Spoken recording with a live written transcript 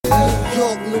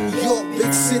York,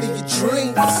 big city of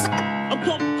dreams. I'm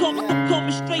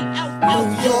coming straight out.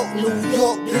 New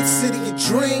York, big city of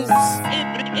dreams.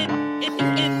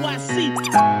 NYC.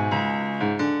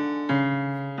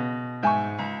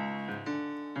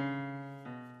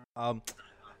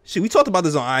 Shit, we talked about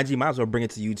this on IG. Might as well bring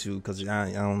it to YouTube because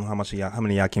I don't know how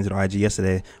many of y'all came to the IG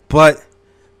yesterday. But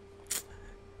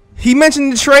he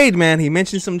mentioned the trade, man. He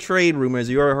mentioned some trade rumors.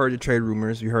 You already heard the trade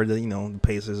rumors. You heard that, the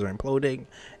Pacers are imploding.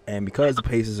 And because the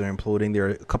Pacers are imploding, there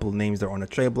are a couple of names that are on the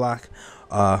trade block.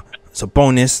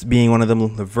 Sabonis being one of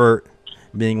them, LeVert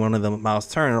being one of them, Myles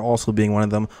Turner also being one of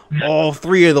them. All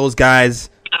three of those guys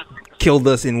killed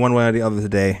us in one way or the other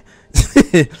today.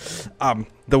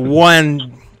 The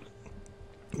one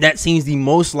that seems the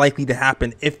most likely to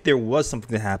happen, if there was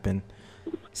something to happen,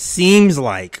 seems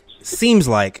like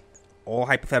all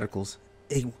hypotheticals,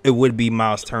 it would be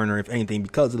Myles Turner, if anything,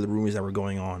 because of the rumors that were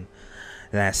going on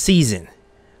last season.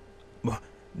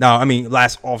 No, I mean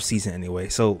last off season anyway.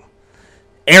 So,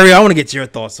 Ariel, I want to get your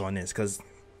thoughts on this because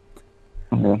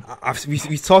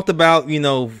we talked about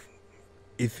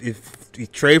if we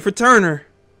trade for Turner,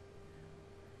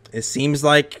 it seems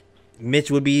like Mitch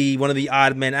would be one of the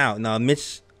odd men out. Now,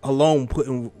 Mitch alone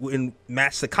wouldn't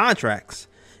match the contracts.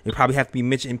 It probably have to be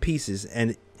Mitch in pieces,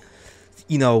 and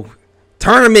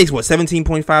Turner makes what,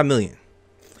 $17.5 million.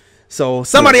 So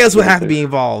somebody else would have to be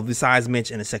involved besides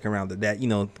Mitch in the second round. That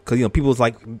because people was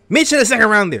like, Mitch in the second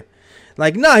round there,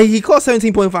 like no, he cost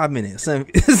 $17.5 million. So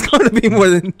it's going to be more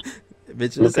than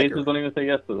Mitch in the second round. Pacers don't even say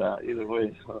yes to that either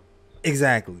way. So.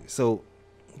 Exactly. So,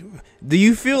 do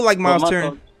you feel like Myles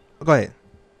Turner? Go ahead.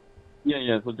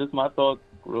 Yeah. So just my thoughts,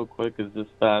 real quick, is just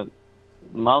that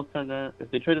Myles Turner,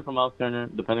 if they traded for Myles Turner,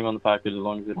 depending on the package, as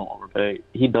long as they don't overpay,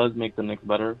 he does make the Knicks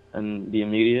better in the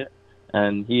immediate,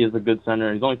 and he is a good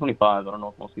center. He's only 25. I don't know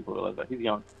if most people realize that. He's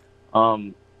young.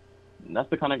 That's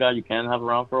the kind of guy you can have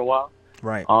around for a while.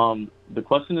 Right. The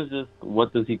question is just,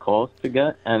 what does he cost to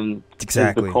get? And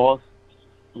exactly. Is the cost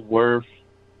worth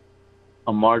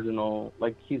a marginal,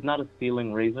 he's not a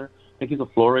ceiling raiser. I think he's a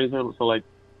floor raiser. So,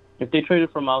 if they traded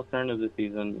for Myles Turner this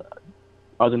season,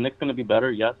 are the Knicks going to be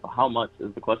better? Yes. How much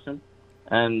is the question?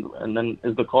 And then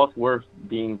is the cost worth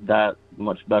being that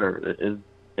much better?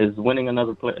 Is winning an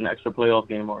extra playoff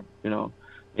game, or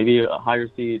maybe a higher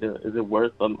seed? Is it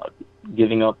worth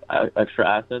giving up extra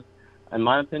assets? In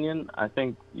my opinion, I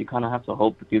think you kind of have to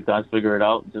hope that these guys figure it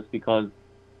out, just because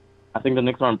I think the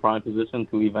Knicks are in prime position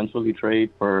to eventually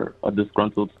trade for a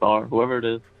disgruntled star, whoever it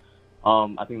is.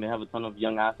 I think they have a ton of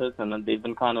young assets, and then they've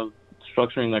been kind of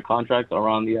structuring their contracts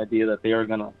around the idea that they are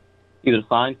going to either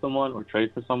sign someone or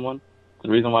trade for someone. It's the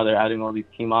reason why they're adding all these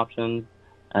team options,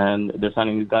 and they're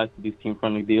signing these guys to these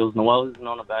team-friendly deals. Noel isn't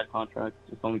on a bad contract.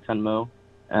 It's only $10 million.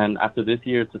 And after this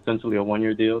year, it's essentially a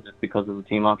one-year deal just because of the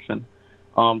team option.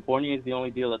 Fournier is the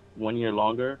only deal that's 1 year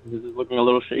longer. This is looking a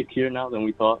little shakier now than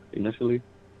we thought initially.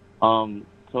 So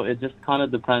it just kind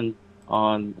of depends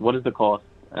on what is the cost.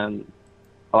 And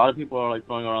a lot of people are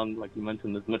throwing around, like you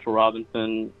mentioned, this Mitchell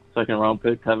Robinson second-round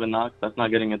pick, Kevin Knox. That's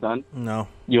not getting it done. No.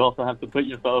 You also have to put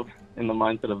yourself in the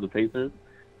mindset of the Pacers.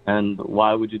 And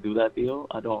why would you do that deal?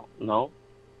 I don't know.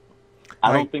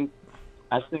 I think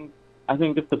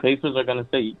if the Pacers are going to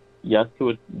say yes to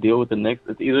a deal with the Knicks,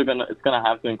 it's gonna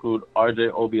have to include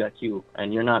RJ, Obi, IQ,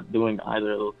 and you're not doing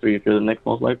either of those three if you're the Knicks,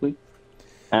 most likely.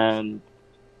 And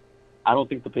I don't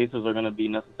think the Pacers are going to be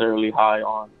necessarily high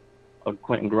on a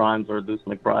Quentin Grimes or a Deuce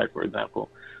McBride, for example.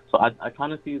 So I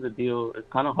kind of see the deal. It's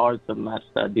kind of hard to match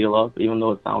that deal up, even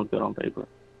though it sounds good on paper.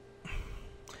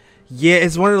 Yeah,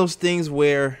 it's one of those things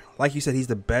where, like you said, he's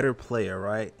the better player,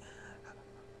 right?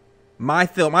 My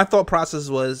thought process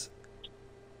was,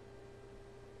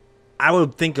 I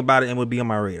would think about it and it would be on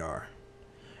my radar.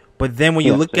 But then when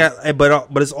you look at, but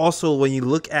it's also when you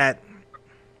look at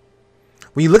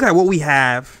what we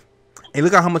have and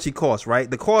look at how much he costs, right?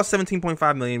 The cost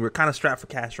 $17.5 million. We're kind of strapped for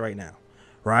cash right now,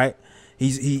 right?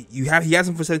 He has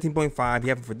him for $17.5. You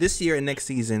have him for this year and next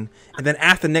season, and then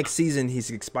after next season, he's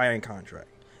an expiring contract,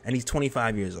 and he's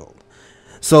 25 years old.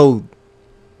 So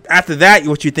after that,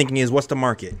 what you're thinking is, what's the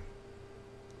market?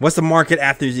 What's the market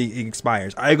after he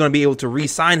expires? Are you going to be able to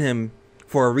re-sign him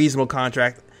for a reasonable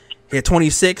contract? At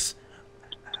 26,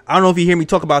 I don't know if you hear me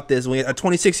talk about this. When a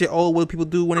 26-year-old, what do people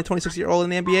do when they're 26-year-old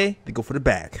in the NBA? They go for the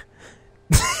bag.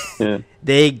 Yeah.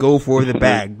 They go for the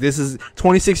bag. This is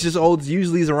 26 years old.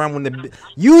 Usually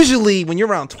when you're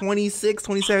around 26,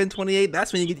 27, 28,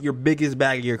 that's when you get your biggest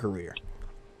bag of your career.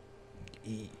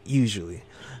 Usually.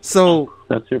 So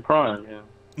that's your prime, yeah.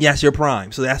 Yes, your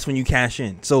prime. So that's when you cash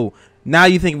in. So now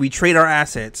you think we trade our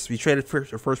assets. We traded a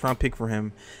first round pick for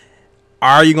him.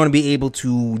 Are you going to be able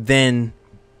to then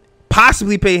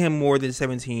possibly pay him more than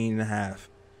 17 and a half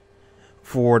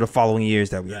for the following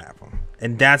years that we have him.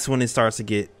 And that's when it starts to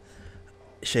get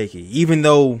shaky. Even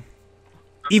though,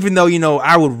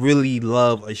 I would really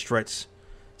love a stretch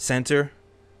center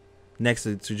next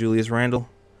to Julius Randle.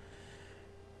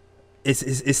 It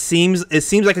seems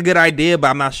like a good idea, but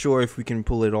I'm not sure if we can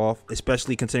pull it off,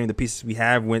 especially considering the pieces we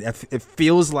have. When it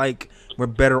feels like we're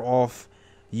better off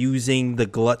using the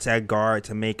gluts at guard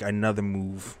to make another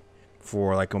move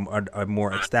for like a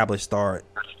more established start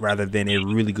rather than a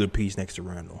really good piece next to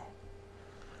Randle.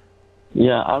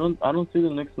 Yeah, I don't see the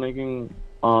Knicks making.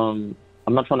 I'm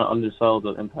not trying to undersell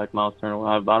the impact Myles Turner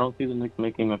will have, but I don't see the Knicks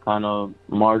making a kind of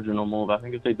marginal move. I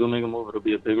think if they do make a move, it'll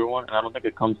be a bigger one, and I don't think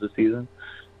it comes this season.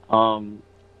 I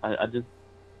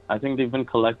think they've been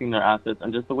collecting their assets,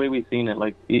 and just the way we've seen it,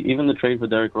 like even the trade for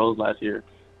Derrick Rose last year,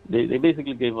 they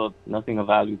basically gave up nothing of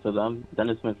value to them.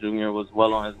 Dennis Smith Jr. was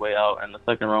well on his way out, and the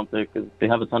second round pick, they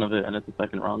have a ton of it, and it's a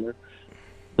second rounder.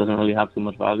 Doesn't really have too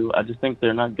much value. I just think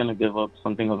they're not going to give up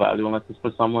something of value unless it's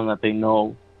for someone that they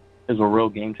know is a real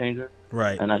game changer.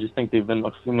 Right. And I just think they've been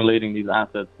accumulating these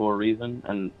assets for a reason,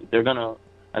 and I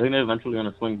think they're eventually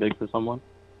going to swing big for someone.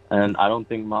 And I don't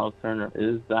think Myles Turner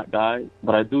is that guy,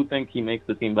 but I do think he makes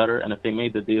the team better. And if they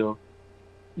made the deal,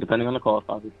 depending on the cost,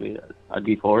 obviously, I'd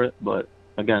be for it. But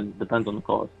again, depends on the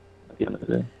cost at the end of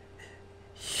the day.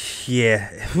 Yeah.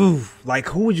 Like,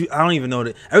 who would you? I don't even know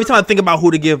that. Every time I think about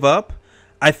who to give up,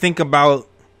 I think about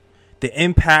the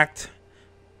impact.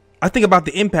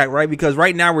 Right? Because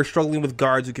right now we're struggling with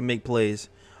guards who can make plays.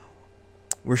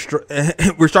 We're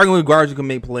struggling with guards who can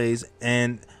make plays,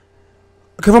 and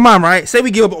come on, right? Say we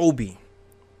give up Obi,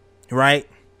 right,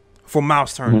 for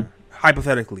Myles Turner,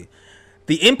 hypothetically.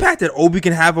 The impact that Obi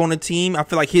can have on a team, I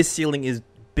feel like his ceiling is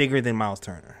bigger than Myles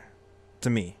Turner, to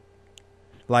me.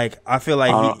 Like, I feel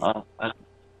like I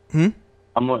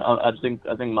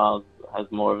think Myles has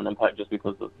more of an impact just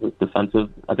because of his defensive.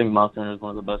 I think Myles Turner is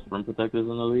one of the best rim protectors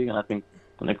in the league, and I think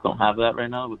the Knicks don't have that right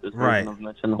now with this version of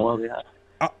Mitch and Noel they have.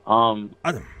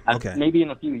 Okay. Maybe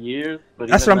in a few years. But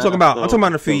that's what I'm talking about. I'm talking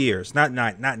about in a few years, not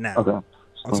now. Okay.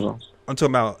 I'm talking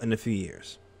about in a few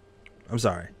years. I'm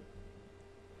sorry.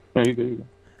 No, you go.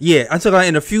 Yeah, I'm talking about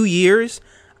in a few years.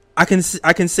 I can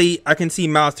see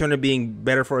Myles Turner being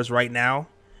better for us right now,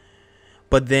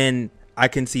 but then I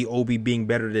can see Obi being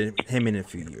better than him in a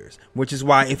few years. Which is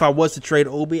why if I was to trade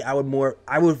Obi, I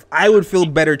would feel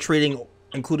better trading,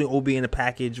 including Obi in the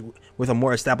package with a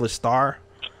more established star.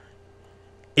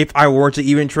 If I were to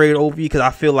even trade Obi, because I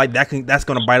feel like that's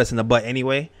going to bite us in the butt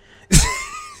anyway.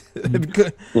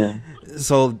 Yeah.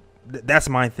 So that's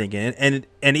my thinking, and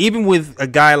even with a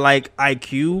guy like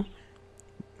IQ,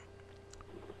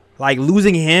 like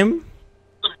losing him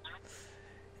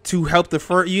to help the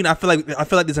first unit, I feel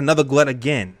like there's another glut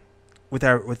again with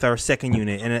our second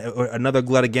unit, and another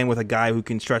glut again with a guy who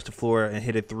can stretch the floor and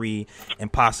hit a three,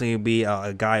 and possibly be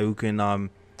a guy who can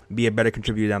be a better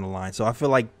contributor down the line. So I feel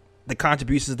like the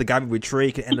contributions the guy we would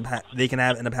trade can end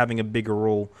up having a bigger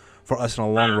role for us in the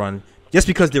long run, just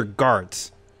because they're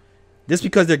guards.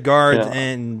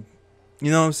 And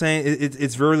you know what I'm saying?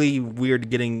 It's really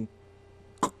weird getting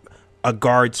a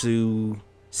guard to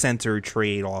center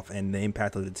trade off and the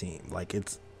impact of the team. Like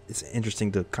it's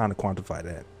interesting to kind of quantify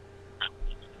that.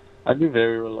 I'd be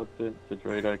very reluctant to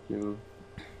trade IQ.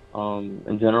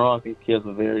 In general, I think he has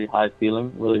a very high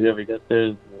ceiling. Whether he ever gets there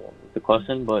is the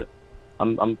question, but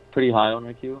I'm pretty high on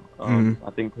IQ.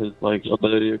 I think his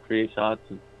ability to create shots,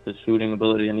 his shooting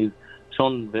ability, and he's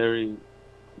shown very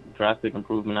drastic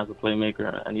improvement as a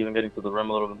playmaker, and even getting to the rim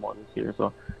a little bit more this year.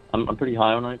 So I'm pretty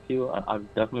high on IQ. I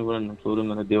definitely wouldn't include him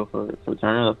in a deal for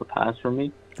Turner. That's a pass for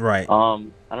me. Right. I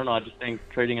don't know. I just think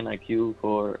trading an IQ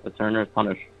for a Turner is kind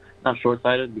of not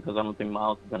short-sighted, because I don't think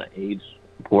Myles is going to age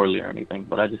poorly or anything.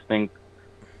 But I just think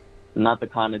not the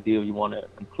kind of deal you want to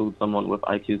include someone with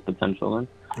IQ's potential in.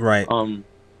 Right.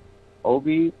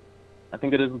 Obi, I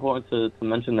think it is important to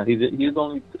mention that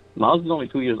Myles is only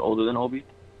 2 years older than Obi.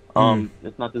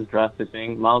 It's not this drastic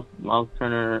thing. Myles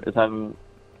Turner is having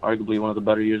arguably one of the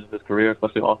better years of his career,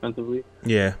 especially offensively.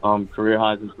 Yeah. Career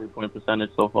highs in 3-point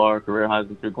percentage so far. Career highs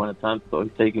in 3-point attempts. So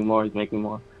he's taking more. He's making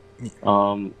more.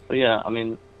 So yeah, I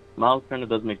mean, Myles Turner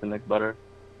does make the Knicks better.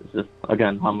 It's just,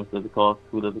 again, how much does it cost?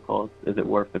 Who does it cost? Is it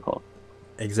worth the cost?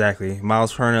 Exactly.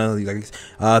 Myles Turner,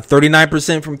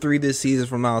 39% from three this season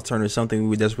from Myles Turner is something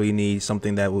we desperately need,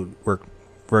 something that would work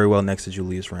very well next to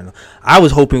Julius Randle. I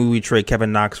was hoping we would trade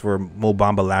Kevin Knox for Mo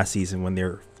Bamba last season when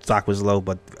their stock was low,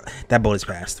 but that boat is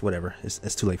passed. Whatever.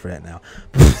 It's too late for that now.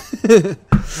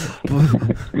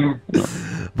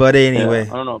 But anyway.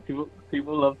 Yeah, I don't know.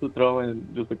 People love to throw in,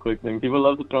 just a quick thing, people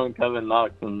love to throw in Kevin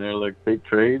Knox in their fake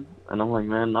trades. And I'm like,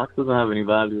 man, Knox doesn't have any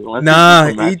value unless Nah,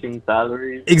 he's matching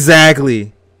salaries.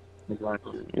 Exactly.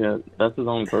 Exactly. Yeah, that's his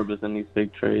only purpose in these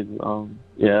big trades.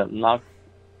 Yeah, Knox.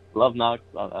 Love Knox.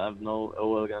 I have no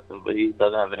ill will against him, but he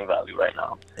doesn't have any value right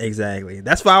now. Exactly.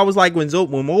 That's why I was like when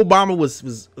Mo Bamba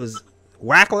was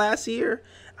whack last year.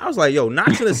 I was like, yo,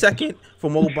 Knox in a second for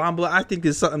Mo Bamba. I think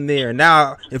there's something there.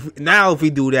 Now if we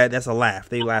do that, that's a laugh.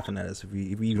 They laughing at us if we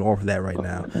even offer that right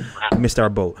now. We missed our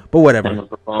boat, but whatever.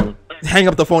 Hang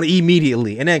up the phone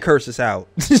immediately and then curse us out.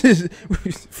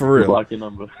 For real. Block your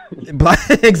number.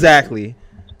 Exactly.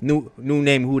 New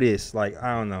name. Who this? Like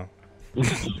I don't know.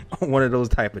 One of those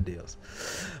type of deals.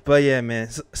 But yeah, man.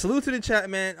 Salute to the chat,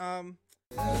 man.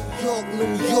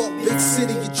 New York, big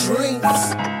city of dreams.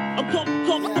 I'm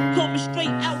coming straight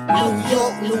out.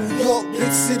 New York,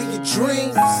 big city of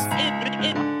dreams.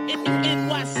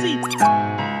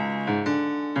 NYC.